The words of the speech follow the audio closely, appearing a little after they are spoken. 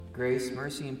Grace,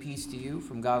 mercy, and peace to you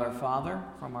from God our Father,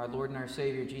 from our Lord and our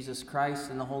Savior Jesus Christ,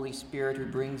 and the Holy Spirit who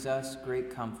brings us great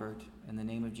comfort. In the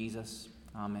name of Jesus,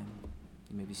 amen.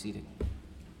 You may be seated.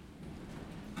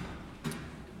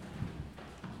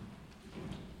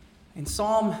 In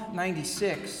Psalm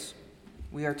 96,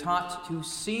 we are taught to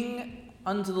sing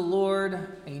unto the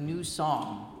Lord a new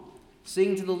song.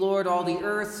 Sing to the Lord, all the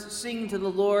earth. Sing to the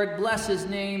Lord, bless his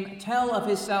name. Tell of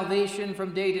his salvation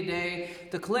from day to day.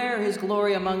 Declare his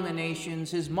glory among the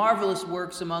nations, his marvelous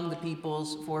works among the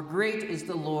peoples. For great is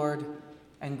the Lord,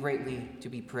 and greatly to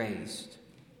be praised.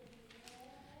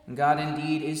 And God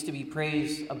indeed is to be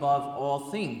praised above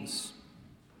all things.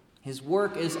 His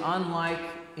work is unlike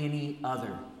any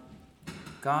other.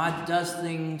 God does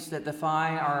things that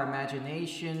defy our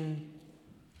imagination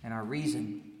and our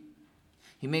reason.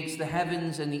 He makes the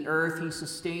heavens and the earth. He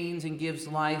sustains and gives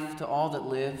life to all that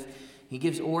live. He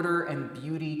gives order and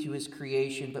beauty to his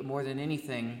creation. But more than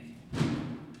anything,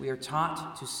 we are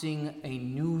taught to sing a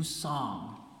new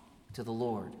song to the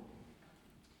Lord.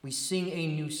 We sing a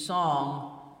new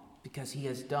song because he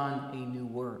has done a new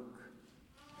work.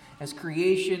 As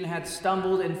creation had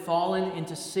stumbled and fallen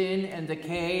into sin and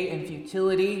decay and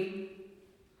futility,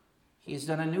 he has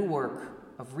done a new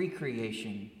work of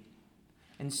recreation.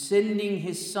 And sending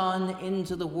his Son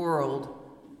into the world,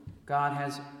 God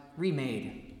has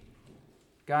remade.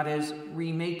 God is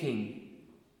remaking.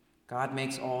 God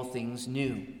makes all things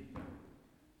new.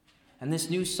 And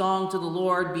this new song to the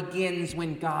Lord begins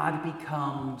when God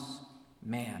becomes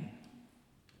man.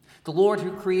 The Lord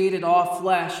who created all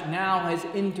flesh now has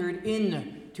entered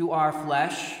into our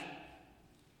flesh.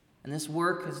 And this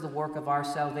work is the work of our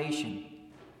salvation.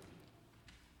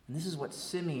 And this is what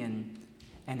Simeon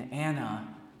and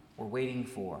Anna were waiting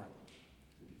for.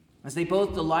 As they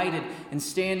both delighted in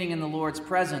standing in the Lord's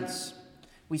presence,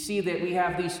 we see that we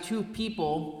have these two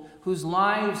people whose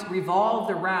lives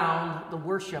revolved around the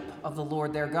worship of the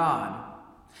Lord their God.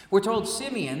 We're told of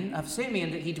Simeon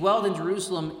that he dwelled in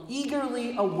Jerusalem,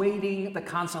 eagerly awaiting the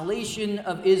consolation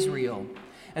of Israel,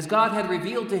 as God had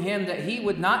revealed to him that he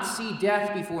would not see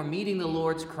death before meeting the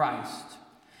Lord's Christ.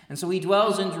 And so he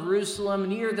dwells in Jerusalem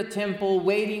near the temple,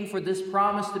 waiting for this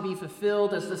promise to be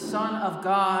fulfilled as the Son of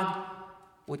God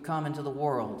would come into the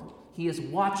world. He is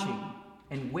watching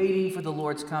and waiting for the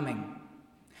Lord's coming.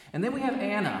 And then we have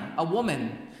Anna, a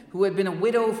woman who had been a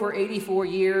widow for 84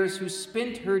 years, who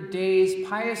spent her days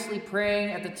piously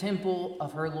praying at the temple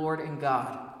of her Lord and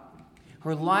God.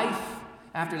 Her life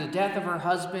after the death of her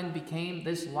husband became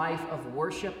this life of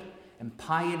worship and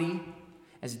piety.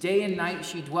 As day and night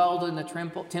she dwelled in the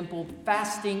temple,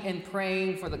 fasting and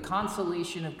praying for the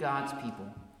consolation of God's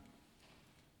people.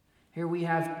 Here we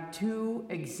have two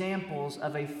examples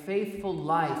of a faithful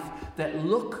life that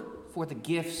look for the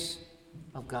gifts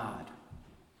of God.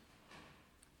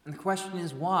 And the question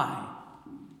is, why?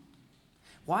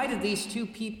 Why did these two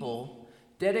people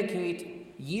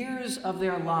dedicate years of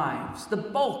their lives, the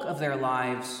bulk of their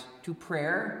lives, to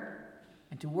prayer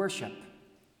and to worship?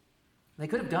 They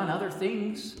could have done other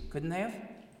things, couldn't they have?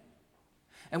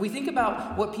 And we think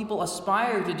about what people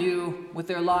aspire to do with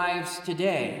their lives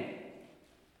today.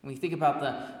 And we think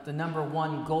about the number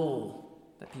one goal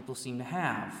that people seem to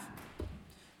have.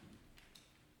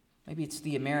 Maybe it's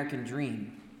the American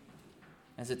dream.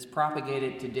 As it's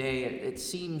propagated today, it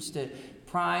seems to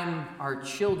prime our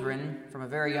children from a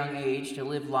very young age to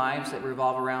live lives that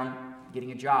revolve around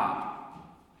getting a job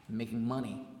and making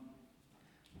money.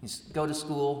 You go to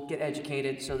school, get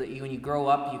educated, so that when you grow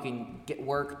up, you can get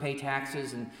work, pay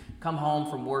taxes, and come home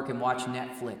from work and watch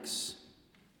Netflix.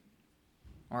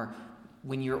 Or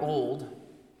when you're old,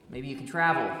 maybe you can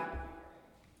travel.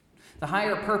 The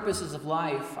higher purposes of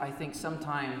life, I think,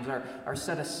 sometimes are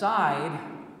set aside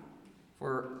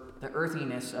for the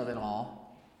earthiness of it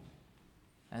all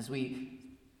as we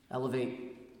elevate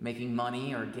making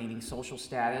money or gaining social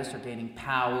status or gaining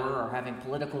power or having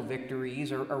political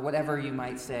victories or whatever you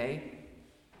might say.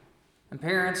 And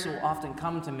parents will often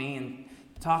come to me and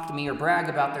talk to me or brag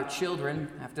about their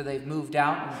children after they've moved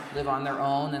out and live on their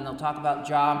own, and they'll talk about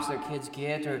jobs their kids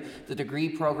get or the degree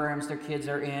programs their kids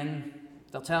are in.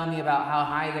 They'll tell me about how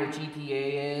high their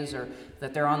GPA is or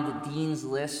that they're on the dean's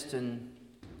list, and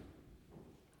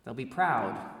they'll be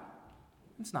proud.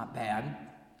 It's not bad.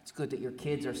 It's good that your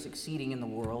kids are succeeding in the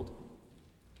world.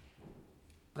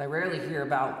 But I rarely hear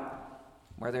about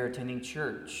where they're attending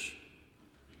church,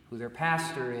 who their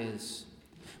pastor is,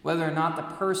 whether or not the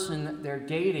person they're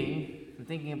dating and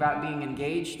thinking about being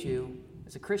engaged to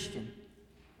is a Christian.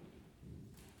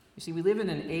 You see, we live in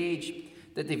an age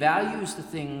that devalues the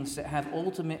things that have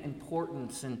ultimate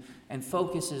importance and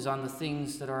focuses on the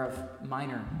things that are of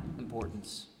minor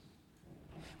importance.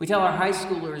 We tell our high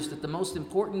schoolers that the most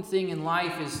important thing in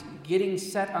life is getting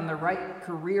set on the right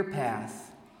career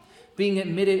path, being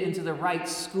admitted into the right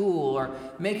school, or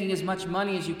making as much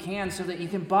money as you can so that you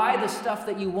can buy the stuff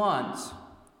that you want.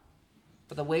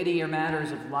 But the weightier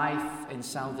matters of life and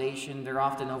salvation, they're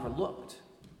often overlooked.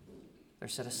 They're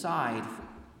set aside.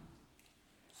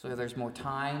 So there's more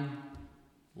time,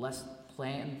 less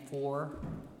planned for,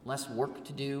 less work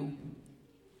to do.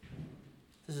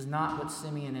 This is not what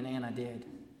Simeon and Anna did.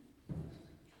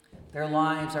 Their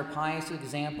lives are pious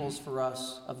examples for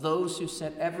us of those who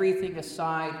set everything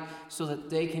aside so that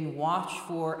they can watch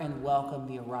for and welcome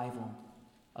the arrival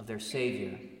of their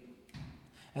Savior.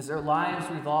 As their lives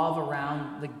revolve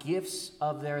around the gifts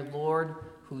of their Lord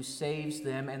who saves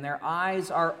them, and their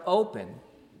eyes are open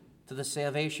to the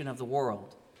salvation of the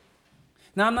world.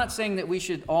 Now, I'm not saying that we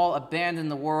should all abandon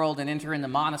the world and enter into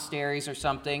monasteries or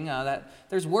something. That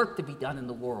there's work to be done in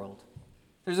the world.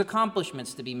 There's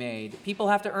accomplishments to be made. People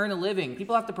have to earn a living.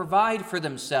 People have to provide for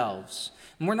themselves.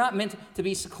 And we're not meant to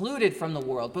be secluded from the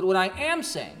world. But what I am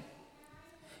saying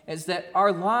is that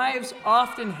our lives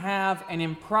often have an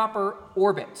improper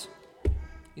orbit.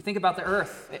 You think about the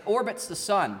earth. It orbits the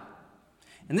sun.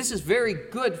 And this is very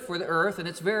good for the earth, and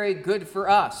it's very good for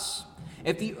us.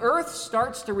 If the earth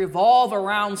starts to revolve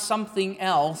around something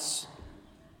else,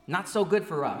 not so good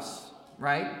for us,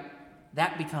 right?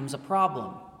 That becomes a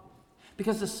problem.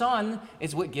 Because the sun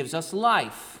is what gives us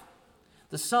life.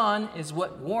 The sun is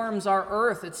what warms our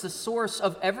earth. It's the source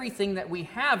of everything that we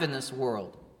have in this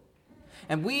world.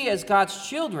 And we, as God's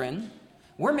children,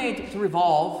 we're made to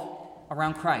revolve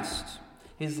around Christ,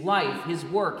 his life, his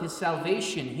work, his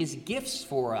salvation, his gifts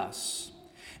for us.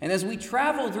 And as we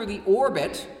travel through the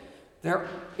orbit, there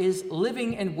is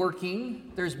living and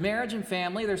working, there's marriage and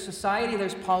family, there's society,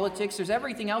 there's politics, there's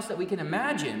everything else that we can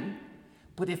imagine.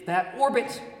 But if that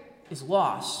orbit is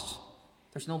lost,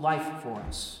 there's no life for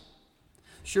us.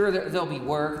 Sure, there'll be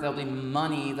work, there'll be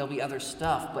money, there'll be other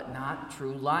stuff, but not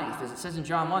true life. As it says in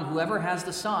John 1, whoever has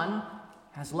the Son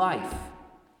has life.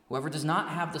 Whoever does not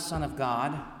have the Son of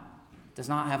God does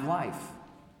not have life.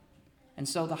 And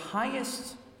so the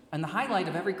highest and the highlight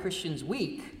of every Christian's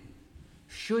week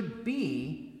should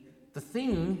be the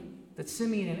thing that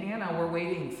Simeon and Anna were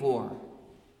waiting for.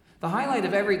 The highlight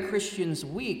of every Christian's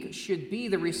week should be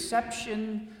the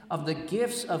reception of the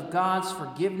gifts of God's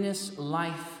forgiveness,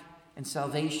 life, and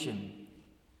salvation.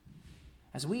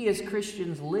 As we as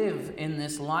Christians live in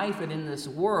this life and in this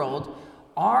world,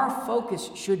 our focus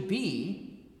should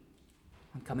be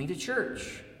on coming to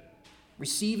church,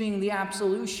 receiving the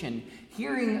absolution,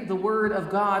 hearing the word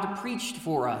of God preached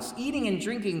for us, eating and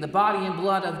drinking the body and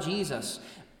blood of Jesus.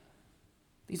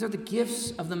 These are the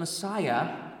gifts of the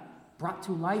Messiah brought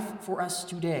to life for us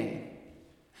today.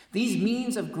 These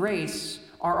means of grace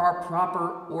are our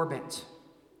proper orbit.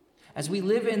 As we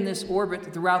live in this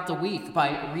orbit throughout the week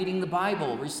by reading the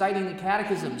Bible, reciting the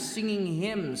catechism, singing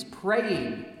hymns,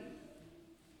 praying,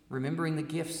 remembering the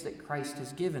gifts that Christ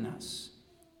has given us.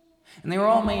 And they will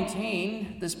all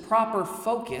maintain this proper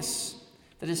focus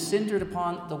that is centered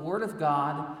upon the Word of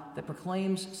God that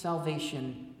proclaims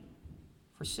salvation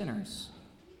for sinners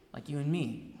like you and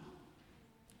me.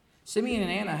 Simeon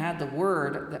and Anna had the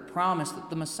word that promised that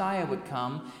the Messiah would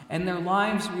come, and their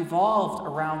lives revolved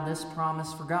around this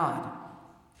promise for God.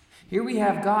 Here we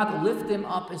have God lift them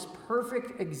up as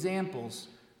perfect examples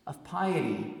of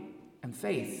piety and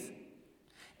faith.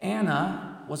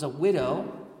 Anna was a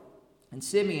widow, and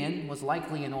Simeon was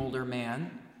likely an older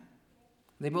man.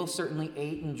 They both certainly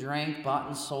ate and drank, bought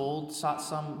and sold, sought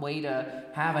some way to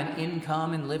have an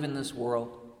income and live in this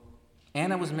world.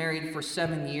 Anna was married for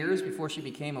 7 years before she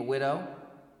became a widow.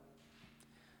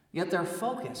 Yet their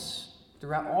focus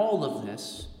throughout all of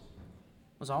this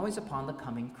was always upon the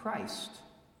coming Christ.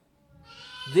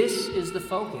 This is the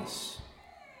focus.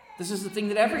 This is the thing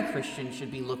that every Christian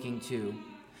should be looking to.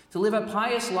 To live a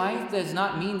pious life does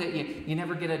not mean that you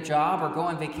never get a job or go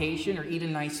on vacation or eat a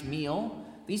nice meal.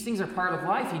 These things are part of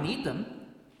life. You need them.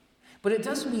 But it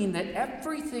does mean that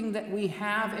everything that we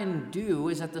have and do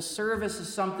is at the service of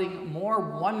something more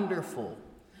wonderful,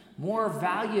 more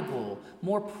valuable,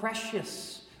 more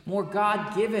precious, more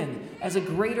God-given, as a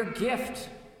greater gift.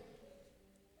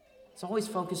 It's always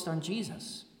focused on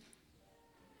Jesus.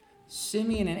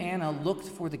 Simeon and Anna looked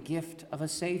for the gift of a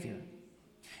Savior.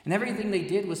 And everything they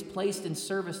did was placed in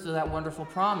service to that wonderful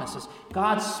promise. As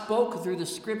God spoke through the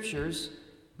Scriptures,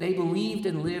 they believed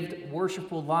and lived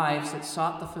worshipful lives that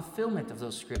sought the fulfillment of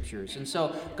those Scriptures. And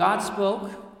so God spoke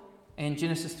in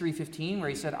Genesis 3:15, where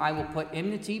he said, I will put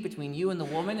enmity between you and the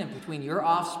woman, and between your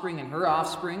offspring and her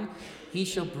offspring. He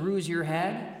shall bruise your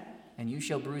head, and you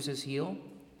shall bruise his heel.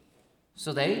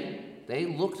 So they they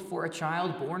looked for a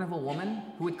child born of a woman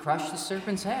who would crush the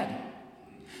serpent's head.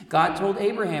 God told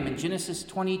Abraham in Genesis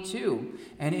 22,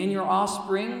 "And in your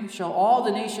offspring shall all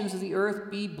the nations of the earth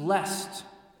be blessed."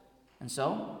 And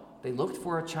so they looked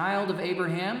for a child of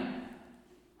Abraham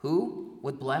who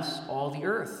would bless all the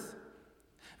earth.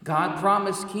 God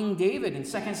promised King David in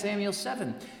 2 Samuel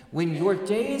 7, "When your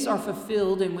days are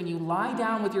fulfilled and when you lie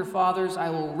down with your fathers, I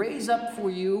will raise up for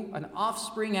you an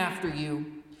offspring after you,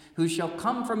 who shall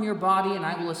come from your body, and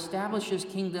I will establish his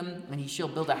kingdom, and he shall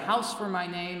build a house for my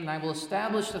name, and I will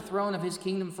establish the throne of his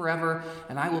kingdom forever,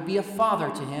 and I will be a father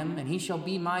to him, and he shall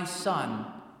be my son.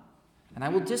 And I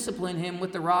will discipline him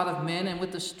with the rod of men and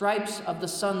with the stripes of the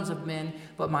sons of men,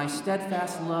 but my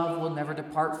steadfast love will never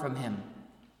depart from him."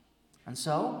 And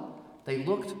so they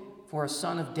looked for a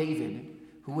son of David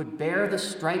who would bear the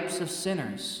stripes of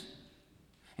sinners.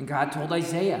 And God told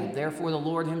Isaiah, "Therefore the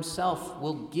Lord himself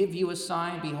will give you a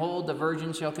sign. Behold, the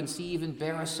virgin shall conceive and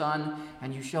bear a son,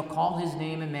 and you shall call his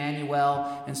name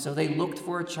Emmanuel." And so they looked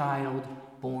for a child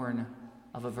born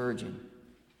of a virgin.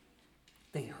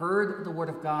 They heard the word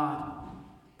of God,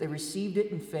 they received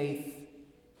it in faith,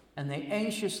 and they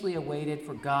anxiously awaited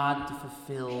for God to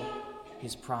fulfill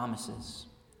his promises.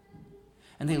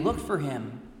 And they looked for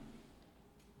him,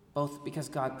 both because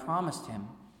God promised him,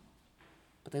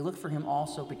 but they looked for him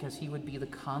also because he would be the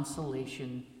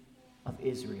consolation of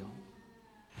Israel.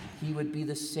 He would be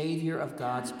the Savior of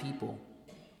God's people.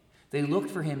 They looked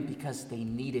for him because they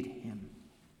needed him.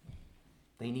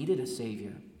 They needed a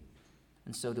Savior,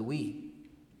 and so do we.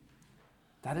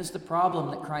 That is the problem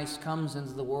that Christ comes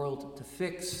into the world to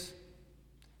fix.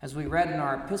 As we read in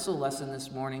our epistle lesson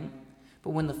this morning, "But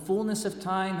when the fullness of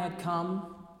time had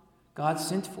come, God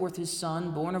sent forth his Son,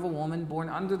 born of a woman, born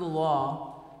under the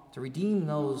law, to redeem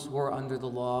those who are under the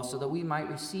law, so that we might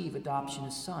receive adoption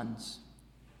as sons."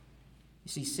 You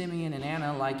see, Simeon and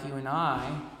Anna, like you and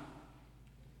I,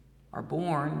 are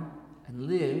born and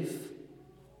live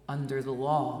under the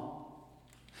law.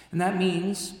 And that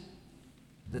means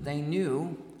that they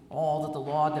knew all that the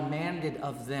law demanded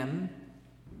of them,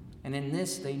 and in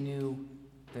this they knew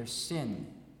their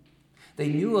sin. They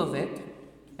knew of it,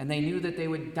 and they knew that they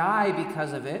would die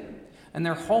because of it, and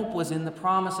their hope was in the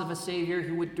promise of a Savior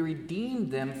who would redeem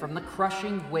them from the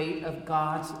crushing weight of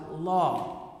God's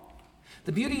law.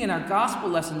 The beauty in our gospel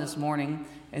lesson this morning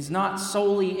is not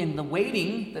solely in the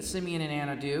waiting that Simeon and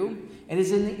Anna do. It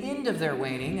is in the end of their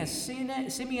waiting, as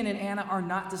Simeon and Anna are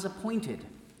not disappointed.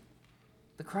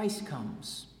 The Christ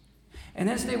comes. And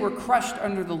as they were crushed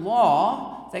under the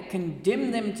law that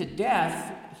condemned them to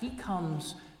death, he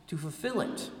comes to fulfill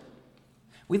it.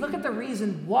 We look at the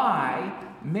reason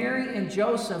why Mary and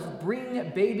Joseph bring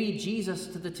baby Jesus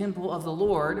to the temple of the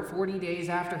Lord 40 days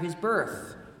after his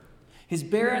birth. His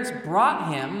parents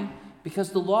brought him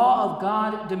because the law of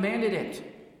God demanded it.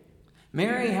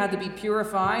 Mary had to be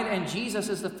purified, and Jesus,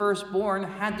 as the firstborn,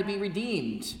 had to be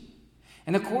redeemed.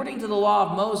 And according to the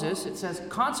law of Moses, it says,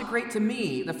 "Consecrate to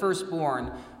me the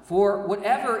firstborn, for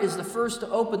whatever is the first to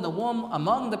open the womb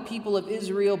among the people of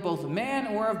Israel, both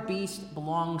man or of beast,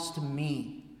 belongs to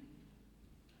me."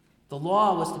 The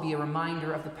law was to be a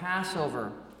reminder of the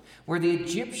Passover, where the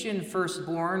Egyptian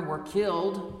firstborn were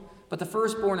killed, but the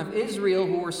firstborn of Israel,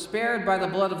 who were spared by the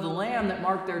blood of the lamb that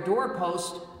marked their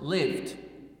doorpost, lived.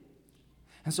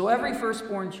 And so every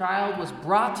firstborn child was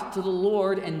brought to the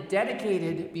Lord and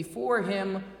dedicated before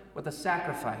him with a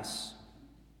sacrifice.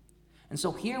 And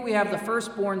so here we have the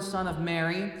firstborn son of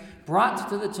Mary brought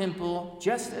to the temple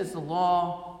just as the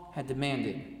law had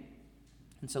demanded.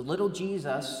 And so little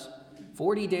Jesus,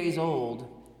 40 days old,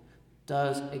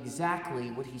 does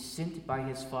exactly what he's sent by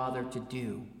his Father to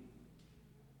do.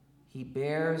 He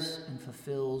bears and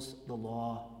fulfills the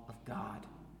law of God.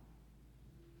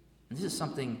 And this is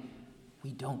something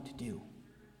we don't do.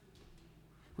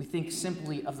 We think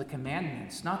simply of the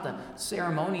commandments, not the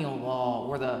ceremonial law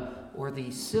or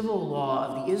the civil law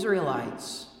of the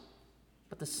Israelites,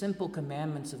 but the simple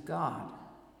commandments of God.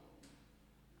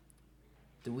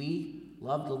 Do we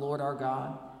love the Lord our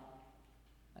God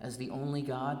as the only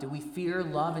God? Do we fear,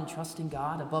 love, and trust in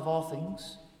God above all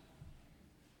things?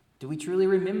 Do we truly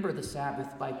remember the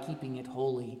Sabbath by keeping it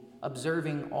holy,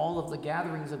 observing all of the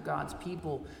gatherings of God's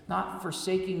people, not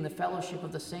forsaking the fellowship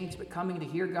of the saints, but coming to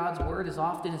hear God's word as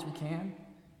often as we can?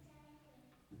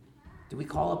 Do we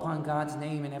call upon God's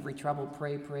name in every trouble,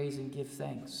 pray, praise, and give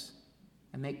thanks,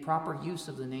 and make proper use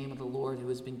of the name of the Lord who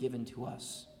has been given to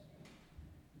us?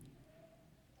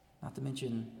 Not to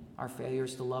mention our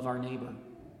failures to love our neighbor.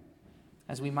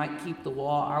 As we might keep the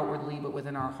law outwardly, but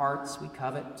within our hearts we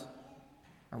covet,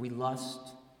 or we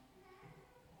lust.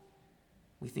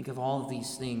 We think of all of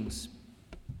these things.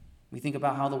 We think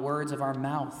about how the words of our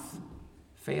mouth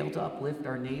fail to uplift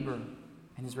our neighbor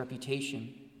and his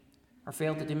reputation, or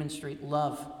fail to demonstrate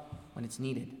love when it's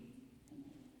needed.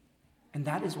 And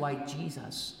that is why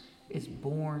Jesus is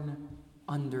born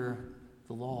under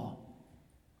the law.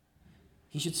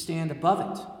 He should stand above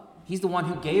it. He's the one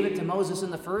who gave it to Moses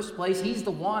in the first place. He's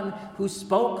the one who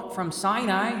spoke from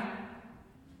Sinai.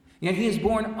 Yet he is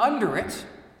born under it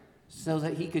so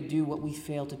that he could do what we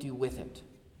fail to do with it.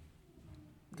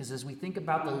 Because as we think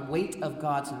about the weight of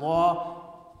God's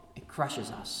law, it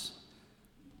crushes us.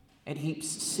 It heaps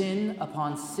sin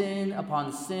upon sin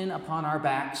upon sin upon our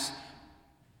backs,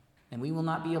 and we will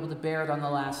not be able to bear it on the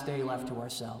last day left to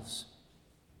ourselves.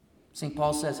 St.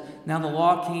 Paul says, now the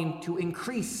law came to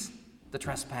increase the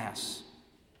trespass.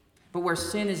 But where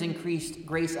sin is increased,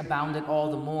 grace abounded all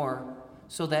the more,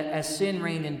 so that as sin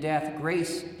reigned in death,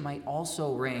 grace might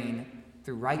also reign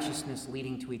through righteousness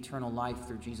leading to eternal life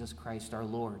through Jesus Christ our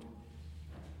Lord.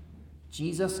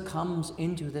 Jesus comes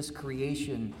into this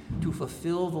creation to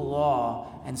fulfill the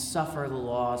law and suffer the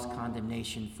law's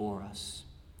condemnation for us.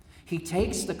 He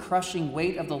takes the crushing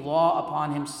weight of the law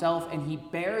upon himself and he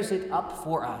bears it up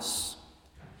for us.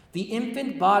 The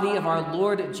infant body of our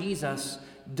Lord Jesus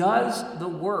does the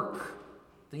work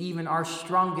that even our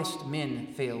strongest men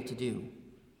fail to do.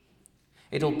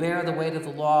 It'll bear the weight of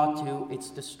the law to its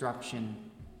destruction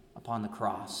upon the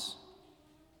cross.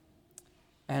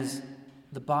 As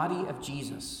the body of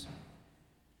Jesus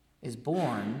is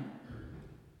born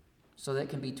so that it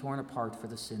can be torn apart for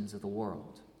the sins of the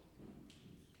world.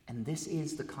 And this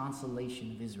is the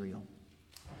consolation of Israel.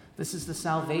 This is the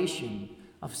salvation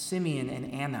of Simeon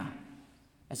and Anna,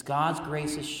 as God's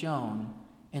grace is shown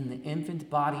in the infant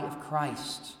body of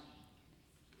Christ.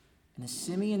 And as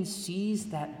Simeon sees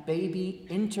that baby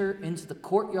enter into the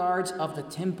courtyards of the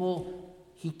temple,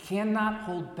 he cannot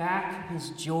hold back his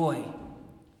joy.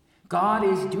 God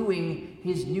is doing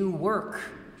his new work.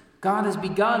 God has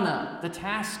begun the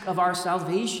task of our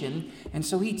salvation, and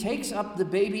so he takes up the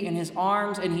baby in his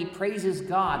arms and he praises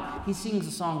God. He sings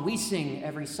a song we sing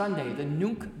every Sunday, the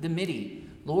Nunc Dimittis,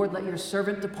 Lord, let your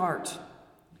servant depart.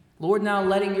 Lord, now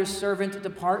letting your servant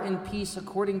depart in peace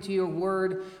according to your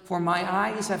word. For my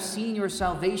eyes have seen your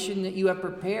salvation that you have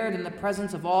prepared in the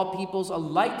presence of all peoples, a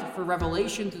light for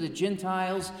revelation to the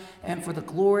Gentiles and for the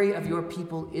glory of your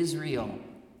people Israel.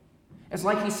 It's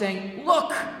like he's saying,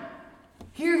 look,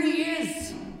 here he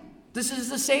is. This is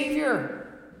the Savior.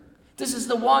 This is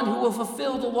the one who will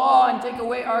fulfill the law and take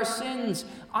away our sins.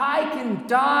 I can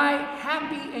die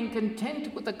happy and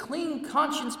content with a clean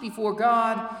conscience before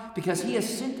God because he has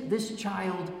sent this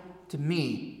child to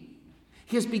me.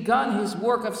 He has begun his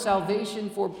work of salvation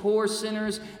for poor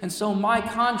sinners, and so my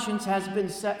conscience has been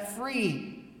set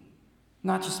free.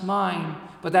 Not just mine,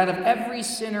 but that of every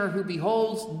sinner who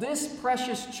beholds this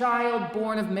precious child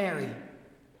born of Mary.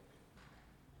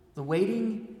 The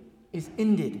waiting is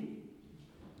ended.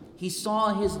 He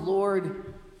saw his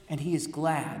Lord, and he is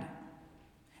glad.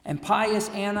 And pious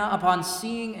Anna, upon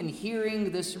seeing and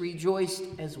hearing this, rejoiced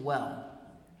as well,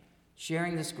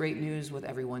 sharing this great news with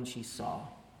everyone she saw.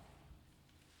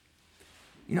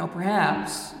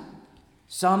 Perhaps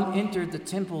some entered the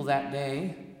temple that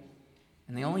day,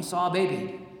 and they only saw a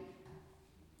baby.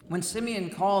 When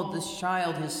Simeon called this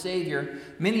child his Savior,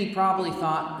 many probably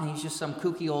thought he's just some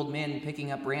kooky old man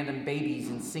picking up random babies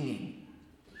and singing.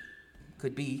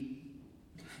 Could be.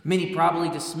 Many probably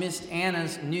dismissed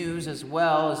Anna's news as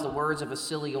well as the words of a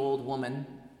silly old woman.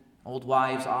 Old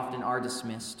wives often are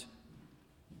dismissed.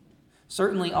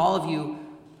 Certainly all of you,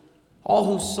 all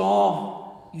who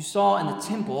you saw in the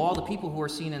temple, all the people who were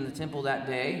seen in the temple that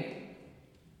day,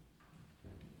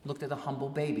 looked at a humble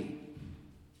baby.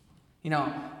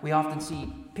 We often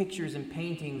see pictures and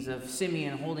paintings of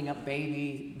Simeon holding up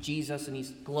baby Jesus, and he's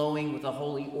glowing with a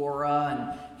holy aura,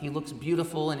 and he looks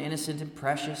beautiful and innocent and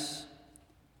precious.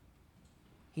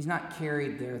 He's not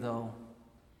carried there, though,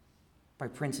 by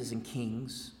princes and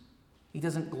kings. He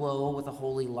doesn't glow with a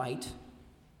holy light.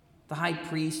 The high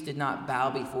priest did not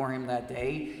bow before him that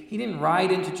day. He didn't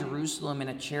ride into Jerusalem in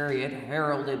a chariot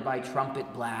heralded by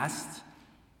trumpet blast.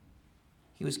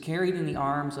 He was carried in the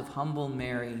arms of humble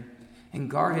Mary and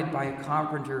guarded by a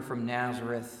carpenter from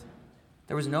Nazareth.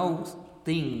 There was no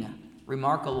thing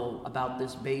remarkable about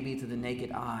this baby to the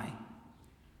naked eye.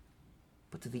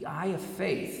 But to the eye of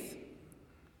faith,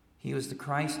 he was the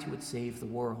Christ who would save the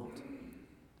world.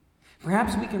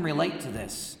 Perhaps we can relate to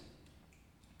this.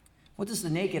 What does the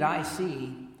naked eye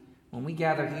see when we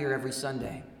gather here every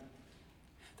Sunday?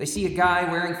 They see a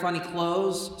guy wearing funny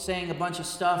clothes, saying a bunch of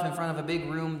stuff in front of a big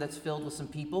room that's filled with some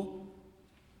people.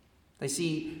 They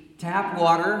see tap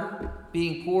water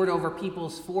being poured over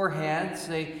people's foreheads.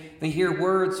 They hear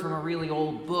words from a really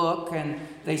old book, and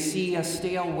they see a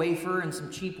stale wafer and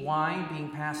some cheap wine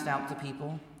being passed out to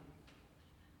people.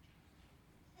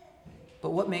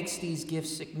 But what makes these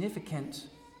gifts significant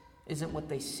isn't what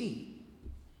they see.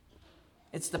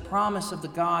 It's the promise of the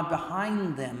God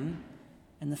behind them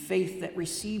and the faith that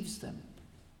receives them.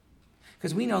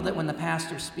 Because we know that when the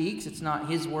pastor speaks, it's not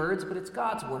his words, but it's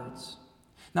God's words.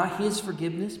 Not his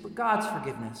forgiveness, but God's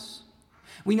forgiveness.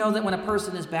 We know that when a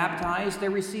person is baptized, they're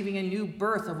receiving a new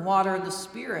birth of water and the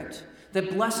Spirit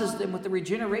that blesses them with the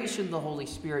regeneration of the Holy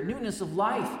Spirit, newness of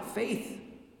life, faith.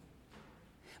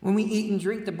 When we eat and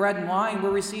drink the bread and wine, we're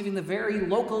receiving the very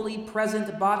locally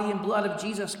present body and blood of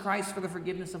Jesus Christ for the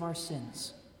forgiveness of our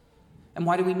sins. And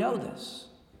why do we know this?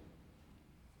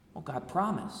 Well, God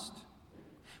promised.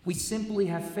 We simply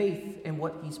have faith in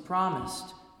what he's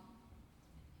promised.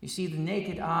 You see, the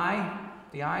naked eye,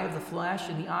 the eye of the flesh,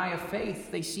 and the eye of faith,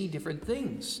 they see different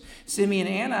things. Simeon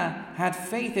and Anna had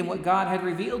faith in what God had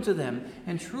revealed to them,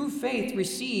 and true faith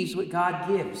receives what God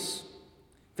gives.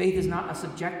 Faith is not a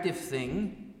subjective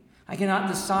thing. I cannot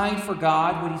decide for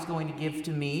God what he's going to give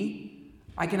to me.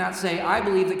 I cannot say, I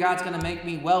believe that God's going to make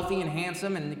me wealthy and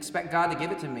handsome and expect God to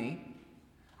give it to me.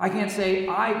 I can't say,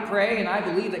 I pray and I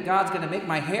believe that God's going to make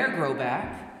my hair grow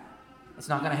back. It's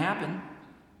not going to happen.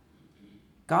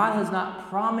 God has not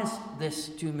promised this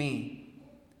to me.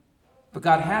 But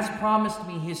God has promised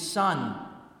me his Son.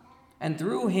 And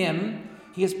through him,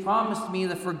 he has promised me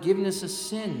the forgiveness of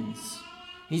sins.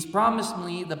 He's promised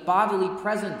me the bodily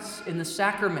presence in the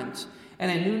sacrament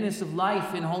and a newness of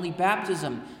life in holy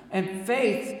baptism. And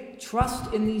faith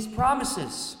trusts in these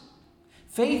promises.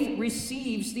 Faith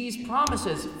receives these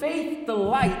promises. Faith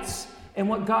delights in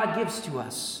what God gives to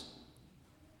us.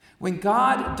 When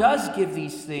God does give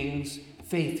these things,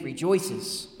 faith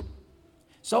rejoices.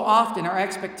 So often our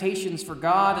expectations for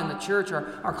God and the church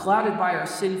are clouded by our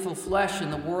sinful flesh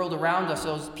and the world around us.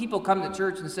 So as people come to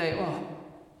church and say, oh,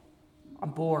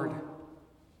 I'm bored.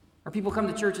 Or people come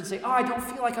to church and say, oh, I don't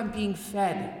feel like I'm being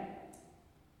fed.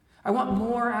 I want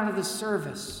more out of the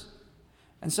service.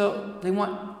 And so they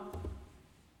want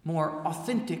more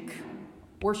authentic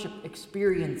worship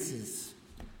experiences.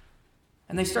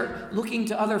 And they start looking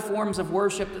to other forms of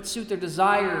worship that suit their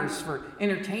desires for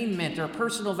entertainment or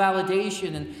personal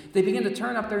validation, and they begin to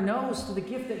turn up their nose to the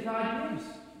gift that God gives.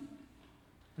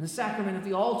 And the sacrament of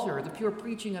the altar, the pure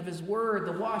preaching of his word,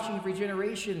 the washing of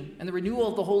regeneration, and the renewal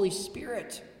of the Holy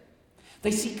Spirit.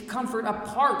 They seek comfort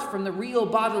apart from the real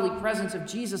bodily presence of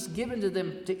Jesus given to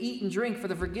them to eat and drink for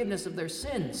the forgiveness of their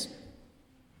sins.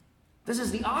 This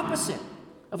is the opposite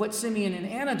of what Simeon and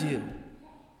Anna do.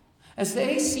 As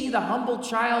they see the humble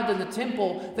child in the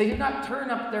temple, they do not turn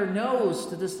up their nose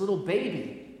to this little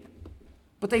baby,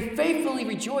 but they faithfully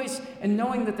rejoice in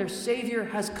knowing that their Savior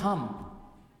has come.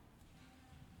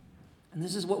 And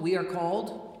this is what we are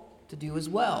called to do as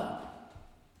well.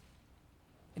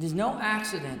 It is no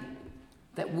accident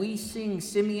that we sing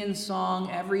Simeon's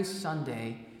song every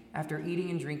Sunday after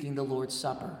eating and drinking the Lord's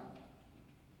Supper.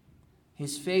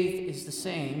 His faith is the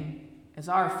same as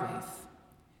our faith.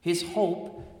 His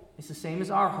hope is the same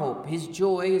as our hope. His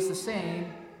joy is the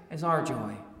same as our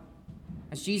joy.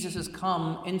 As Jesus has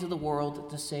come into the world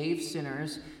to save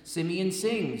sinners, Simeon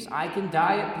sings, I can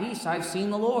die at peace, I've seen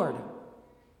the Lord.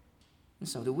 And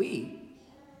so do we.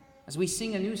 As we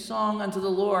sing a new song unto the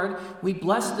Lord, we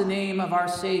bless the name of our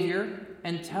Savior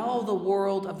and tell the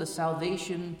world of the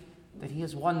salvation that he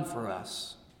has won for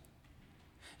us.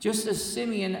 Just as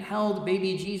Simeon held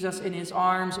baby Jesus in his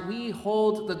arms, we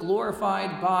hold the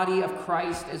glorified body of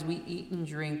Christ as we eat and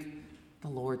drink the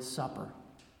Lord's Supper.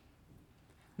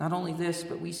 Not only this,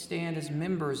 but we stand as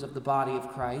members of the body of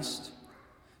Christ,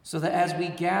 so that as we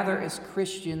gather as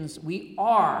Christians, we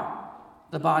are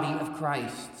the body of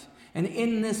Christ. And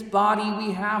in this body,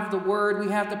 we have the word,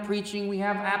 we have the preaching, we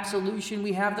have absolution,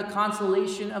 we have the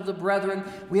consolation of the brethren,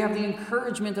 we have the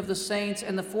encouragement of the saints,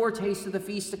 and the foretaste of the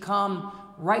feast to come,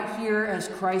 right here as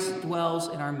Christ dwells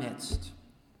in our midst.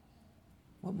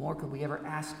 What more could we ever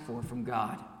ask for from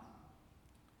God?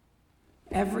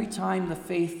 Every time the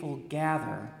faithful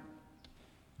gather,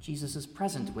 Jesus is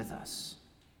present with us.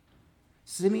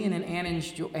 Simeon and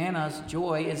Anna's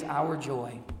joy is our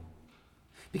joy,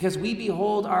 because we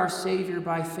behold our Savior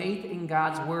by faith in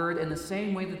God's word in the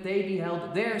same way that they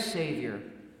beheld their Savior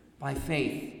by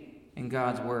faith in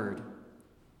God's word.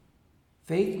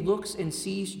 Faith looks and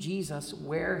sees Jesus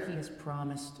where he has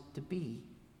promised to be.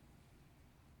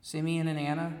 Simeon and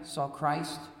Anna saw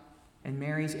Christ and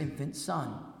Mary's infant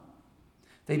son.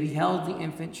 They beheld the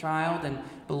infant child and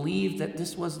believed that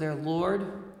this was their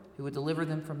Lord, who would deliver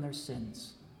them from their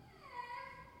sins.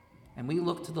 And we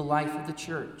look to the life of the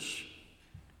church.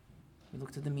 We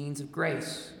look to the means of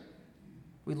grace.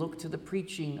 We look to the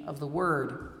preaching of the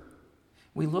word.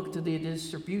 We look to the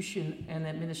distribution and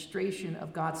administration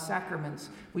of God's sacraments.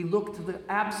 We look to the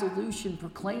absolution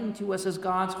proclaimed to us as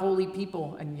God's holy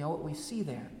people. And you know what we see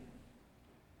there?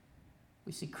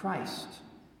 We see Christ.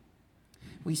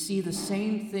 We see the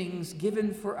same things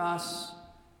given for us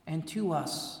and to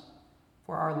us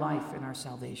for our life and our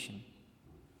salvation.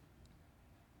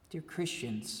 Dear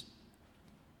Christians,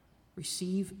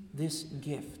 receive this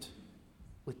gift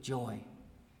with joy.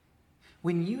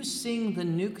 When you sing the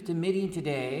Nunc Dimittis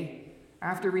today,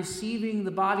 after receiving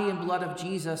the body and blood of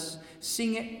Jesus,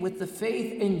 sing it with the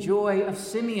faith and joy of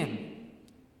Simeon.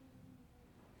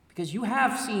 Because you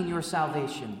have seen your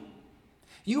salvation.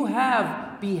 You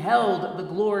have beheld the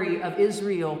glory of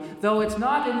Israel. Though it's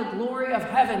not in the glory of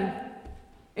heaven,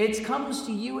 it comes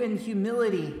to you in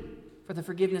humility for the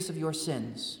forgiveness of your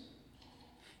sins.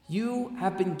 You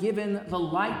have been given the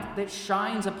light that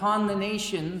shines upon the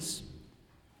nations,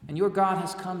 and your God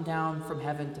has come down from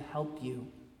heaven to help you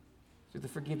through the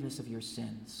forgiveness of your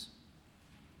sins.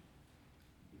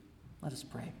 Let us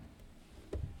pray.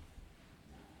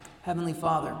 Heavenly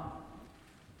Father,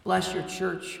 bless your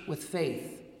church with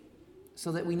faith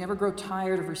so that we never grow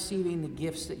tired of receiving the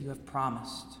gifts that you have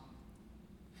promised.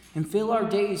 And fill our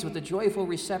days with the joyful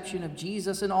reception of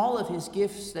Jesus and all of his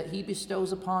gifts that he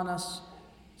bestows upon us,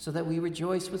 so that we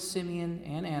rejoice with Simeon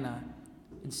and Anna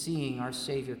in seeing our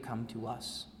Savior come to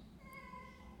us.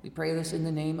 We pray this in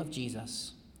the name of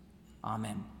Jesus.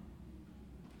 Amen.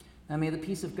 Now may the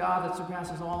peace of God that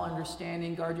surpasses all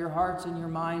understanding guard your hearts and your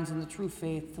minds in the true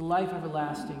faith to life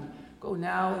everlasting. Go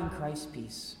now in Christ's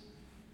peace.